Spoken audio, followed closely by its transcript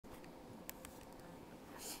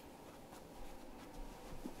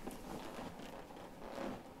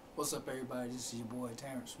What's up, everybody? This is your boy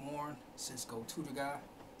Terrence Warren, Cisco Tutor Guy,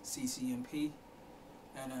 CCMP.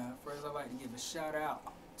 And first, I'd like to give a shout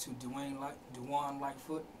out to Dewan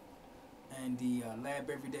Lightfoot and the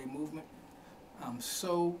Lab Everyday movement. I'm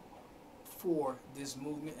so for this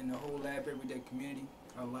movement and the whole Lab Everyday community.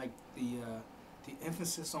 I like the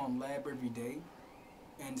emphasis on Lab Everyday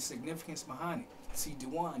and the significance behind it. See,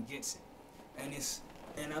 Dewan gets it,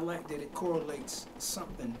 and I like that it correlates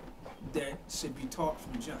something that should be taught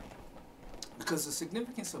from jump. Because the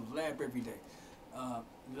significance of Lab Everyday,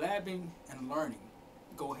 labbing and learning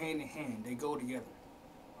go hand in hand. They go together.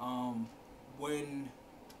 When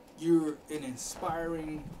you're an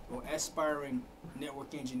inspiring or aspiring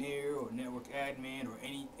network engineer or network admin or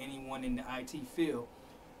anyone in the IT field,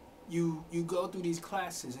 you go through these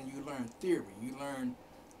classes and you learn theory, you learn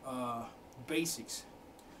basics,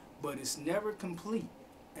 but it's never complete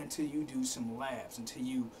until you do some labs, until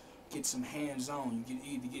you get some hands-on. You can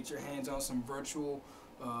either get your hands on some virtual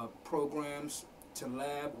programs to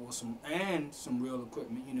lab, or some real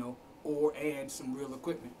equipment, and some real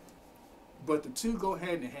equipment. But the two go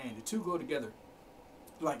hand in hand. The two go together,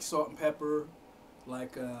 like salt and pepper.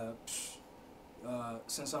 Like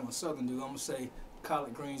since I'm a Southern dude, I'm gonna say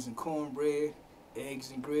collard greens and cornbread,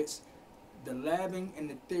 eggs and grits. The labbing and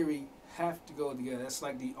the theory have to go together. That's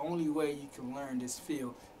like the only way you can learn this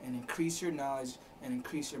field and increase your knowledge and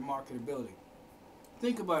increase your marketability.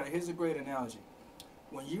 Think about it. Here's a great analogy.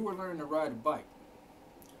 When you were learning to ride a bike,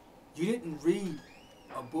 you didn't read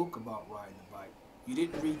a book about riding a bike. You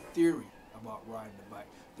didn't read theory about riding a bike.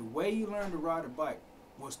 The way you learned to ride a bike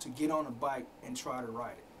was to get on a bike and try to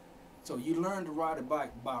ride it. So you learned to ride a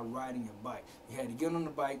bike by riding a bike. You had to get on the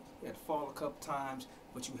bike, you had to fall a couple times,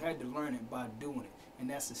 but you had to learn it by doing it. And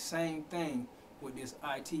that's the same thing with this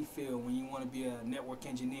IT field. When you want to be a network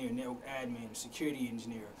engineer, network admin, security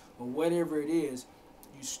engineer, or whatever it is,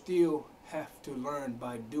 you still have to learn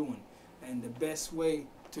by doing. And the best way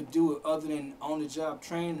to do it, other than on-the-job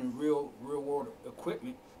training and real world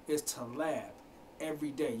equipment, is to lab every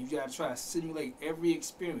day. You got to try to simulate every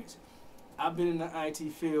experience. I've been in the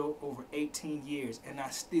IT field over 18 years, and I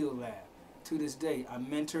still lab. To this day, I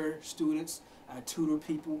mentor students, I tutor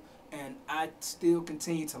people, and I still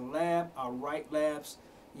continue to lab. I write labs.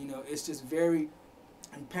 It's just very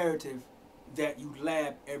imperative that you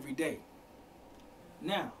lab every day.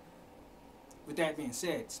 Now, with that being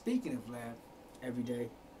said, speaking of lab every day,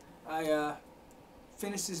 I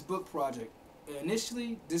finished this book project.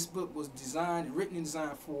 Initially, this book was written and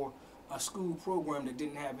designed for a school program that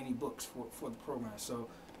didn't have any books for the program. So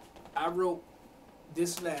I wrote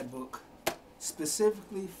this lab book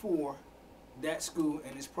specifically for that school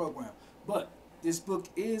and this program. But this book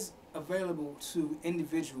is available to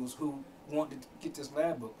individuals who want to get this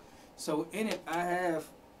lab book. So in it, I have,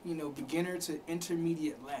 beginner to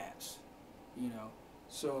intermediate labs.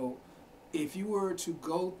 So if you were to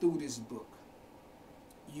go through this book,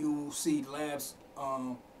 you will see labs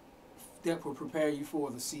that will prepare you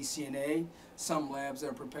for the CCNA, some labs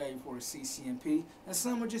that will prepare you for the CCMP, and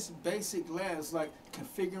some are just basic labs like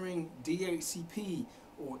configuring DHCP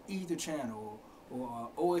or Ether channel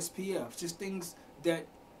or OSPF, just things that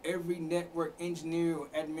every network engineer or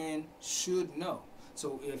admin should know.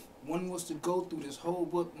 So if one was to go through this whole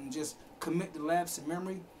book and just commit the labs to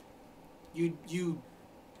memory, you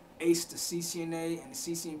ace the CCNA and the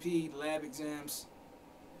CCMP lab exams,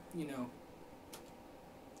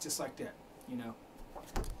 just like that,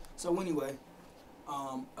 So anyway,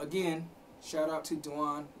 again, shout out to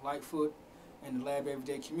Dewan Lightfoot and the Lab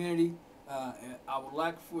Everyday community. I would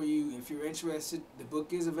like for you, if you're interested, the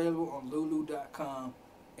book is available on lulu.com,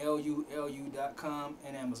 LULU.com,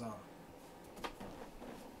 and Amazon.